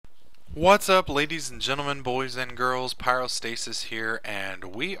What's up, ladies and gentlemen, boys and girls? Pyrostasis here,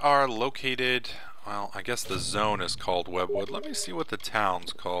 and we are located, well, I guess the zone is called Webwood. Let me see what the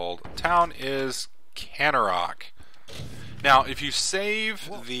town's called. Town is Canarok. Now, if you save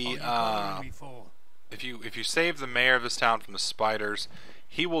if you save the mayor of this town from the spiders,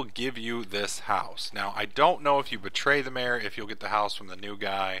 he will give you this house. Now, I don't know if you betray the mayor, if you'll get the house from the new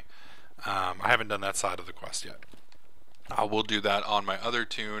guy. I haven't done that side of the quest yet. I will do that on my other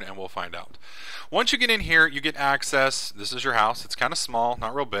tune and we'll find out. Once you get in here, you get access. This is your house. It's kind of small,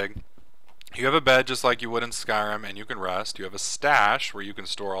 not real big. You have a bed just like you would in Skyrim and you can rest. You have a stash where you can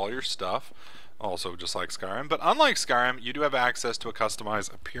store all your stuff, also just like Skyrim. But unlike Skyrim, you do have access to a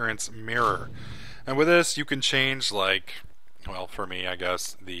customized appearance mirror. And with this, you can change, like, well, for me, I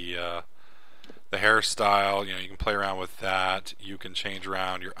guess, the hairstyle. You know, you can play around with that. You can change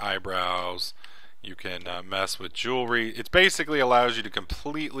around your eyebrows. You can mess with jewelry. It basically allows you to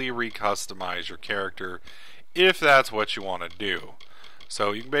completely recustomize your character if that's what you want to do.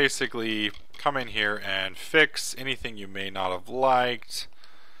 So you can basically come in here and fix anything you may not have liked,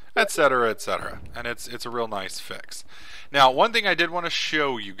 etc., etc. And it's a real nice fix. Now, one thing I did want to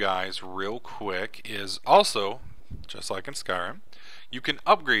show you guys real quick is also, just like in Skyrim, you can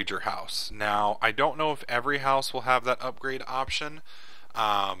upgrade your house. Now, I don't know if every house will have that upgrade option.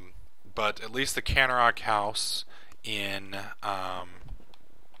 But at least the Canarok house in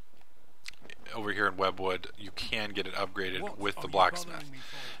over here in Webwood, you can get it upgraded with the blacksmith.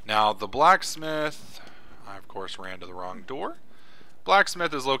 Now, the blacksmith, I of course ran to the wrong door.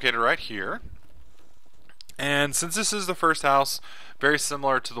 Blacksmith is located right here. And since this is the first house, very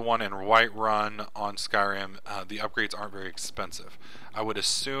similar to the one in Whiterun on Skyrim, the upgrades aren't very expensive. I would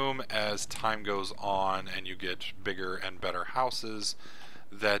assume as time goes on and you get bigger and better houses,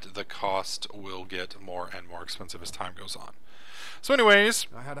 that the cost will get more and more expensive as time goes on. So anyways,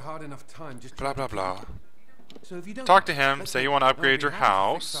 I had a hard enough time just blah blah blah. So if you don't Talk to mind, him, say you want to upgrade your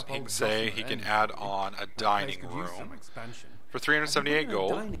house. He He can say he can add on a dining room for 378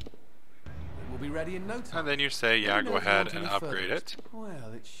 gold. We'll be ready in no time. And then you say, yeah, go ahead and upgrade it.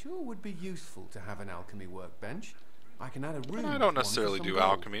 Well, it sure would be useful to have an alchemy workbench. I can add a room. And I don't necessarily do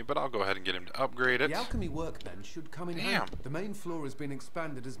alchemy, but I'll go ahead and get him to upgrade it. The alchemy workbench should come in handy. The main floor has been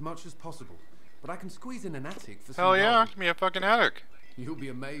expanded as much as possible, but I can squeeze in an attic for some Hell yeah, gold. give me a fucking attic. You'll be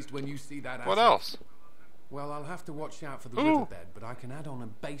amazed when you see that attic. What else? Well, I'll have to watch out for the riverbed, but I can add on a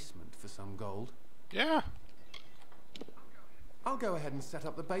basement for some gold. Yeah. I'll go ahead and set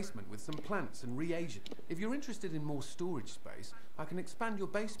up the basement with some plants and reagent. If you're interested in more storage space, I can expand your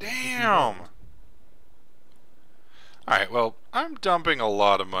basement. Damn! Alright, well, I'm dumping a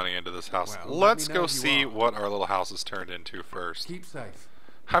lot of money into this house. Well, let's go see what our little house has turned into first. Keep safe.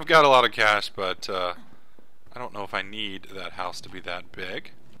 I've got a lot of cash, but I don't know if I need that house to be that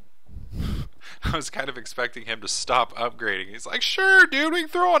big. I was kind of expecting him to stop upgrading. He's like, sure, dude, we can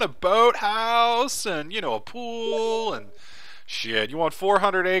throw in a boathouse and, you know, a pool and shit. You want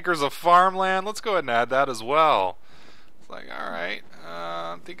 400 acres of farmland? Let's go ahead and add that as well. It's like, alright,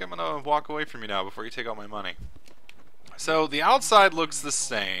 I think I'm going to walk away from you now before you take all my money. So the outside looks the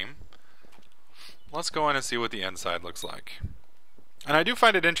same. Let's go in and see what the inside looks like. And I do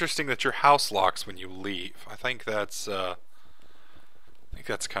find it interesting that your house locks when you leave. I think that's kind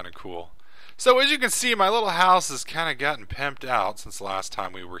of cool. So as you can see, my little house has kind of gotten pimped out since the last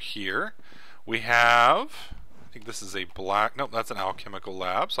time we were here. We have, I think this is a nope, that's an alchemical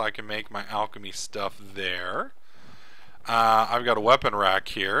lab, so I can make my alchemy stuff there. I've got a weapon rack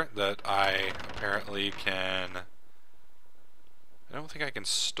here that I apparently can. I don't think I can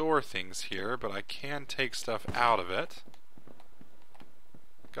store things here, but I can take stuff out of it.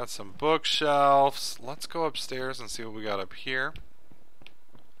 Got some bookshelves. Let's go upstairs and see what we got up here.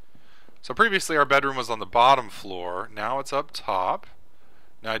 So previously our bedroom was on the bottom floor. Now it's up top.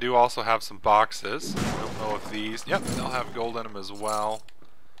 Now I do also have some boxes. I don't know if these. Yep, they'll have gold in them as well.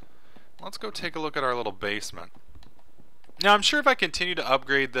 Let's go take a look at our little basement. Now I'm sure if I continue to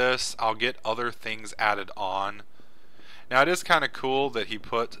upgrade this, I'll get other things added on. Now it is kind of cool that he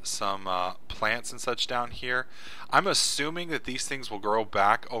put some plants and such down here. I'm assuming that these things will grow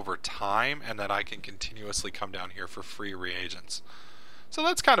back over time and that I can continuously come down here for free reagents. So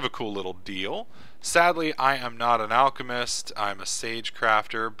that's kind of a cool little deal. Sadly, I am not an alchemist. I'm a sage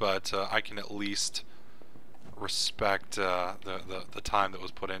crafter, but I can at least respect the time that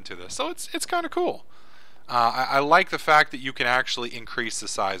was put into this. So it's kind of cool. I like the fact that you can actually increase the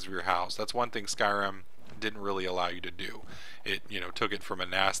size of your house. That's one thing Skyrim didn't really allow you to do. It, you know, took it from a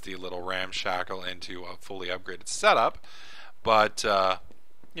nasty little ramshackle into a fully upgraded setup. But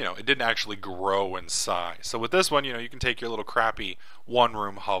you know, it didn't actually grow in size. So with this one, you know, you can take your little crappy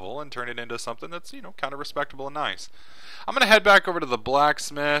one-room hovel and turn it into something that's, you know, kind of respectable and nice. I'm going to head back over to the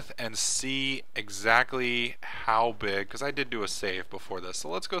blacksmith and see exactly how big, because I did do a save before this. So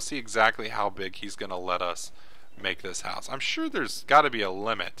let's go see exactly how big he's going to let us make this house. I'm sure there's got to be a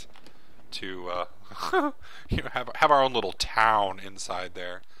limit to you know, have our own little town inside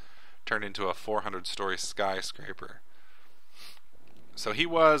there, turned into a 400-story skyscraper. So he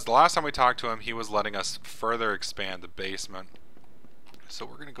was, the last time we talked to him, he was letting us further expand the basement. So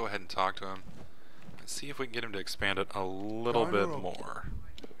we're going to go ahead and talk to him and see if we can get him to expand it a little bit more.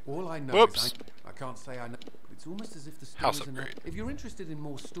 All I know Whoops. is I can't say I know. It's almost as if the House store is upgrade. If you're interested in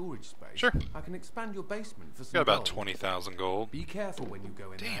more storage space, Sure. I can expand your basement for some Got about gold. 20,000 gold. Be careful when you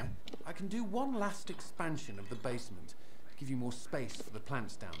go in Damn. there. I can do one last expansion of the basement, give you more space for the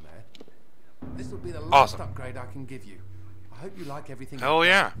plants down there. This will be the last Awesome. upgrade I can give you. I hope you like everything. Hell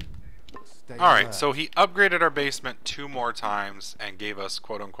yeah. Stay Alright, alert. so he upgraded our basement 2 more times and gave us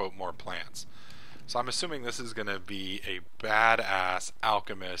quote-unquote more plants. So I'm assuming this is going to be a badass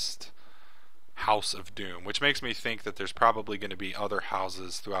alchemist House of Doom, which makes me think that there's probably going to be other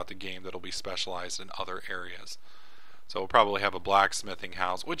houses throughout the game that'll be specialized in other areas. So we'll probably have a blacksmithing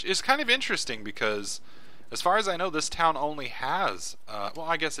house, which is kind of interesting because as far as I know, this town only has, well,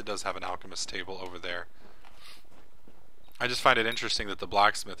 I guess it does have an alchemist table over there. I just find it interesting that the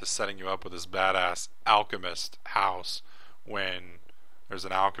blacksmith is setting you up with this badass alchemist house when there's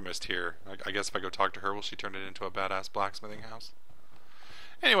an alchemist here. I guess if I go talk to her, will she turn it into a badass blacksmithing house?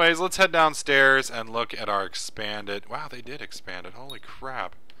 Anyways, let's head downstairs and look at our expanded... Wow, they did expand it. Holy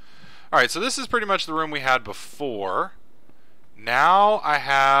crap. Alright, so this is pretty much the room we had before. Now I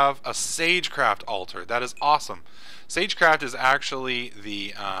have a Sagecraft altar. That is awesome. Sagecraft is actually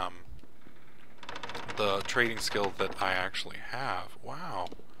the trading skill that I actually have. Wow.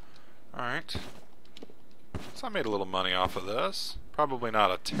 Alright. So I made a little money off of this. Probably not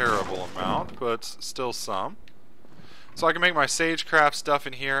a terrible amount, but still some. So I can make my Sagecraft stuff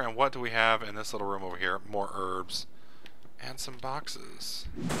in here, and what do we have in this little room over here? More herbs. And some boxes.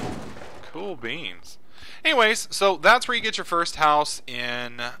 Cool beans. Anyways, so that's where you get your first house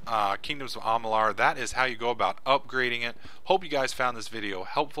in Kingdoms of Amalur. That is how you go about upgrading it. Hope you guys found this video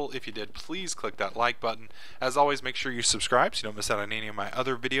helpful. If you did, please click that like button. As always, make sure you subscribe so you don't miss out on any of my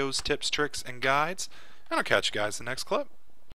other videos, tips, tricks, and guides. And I'll catch you guys in the next clip.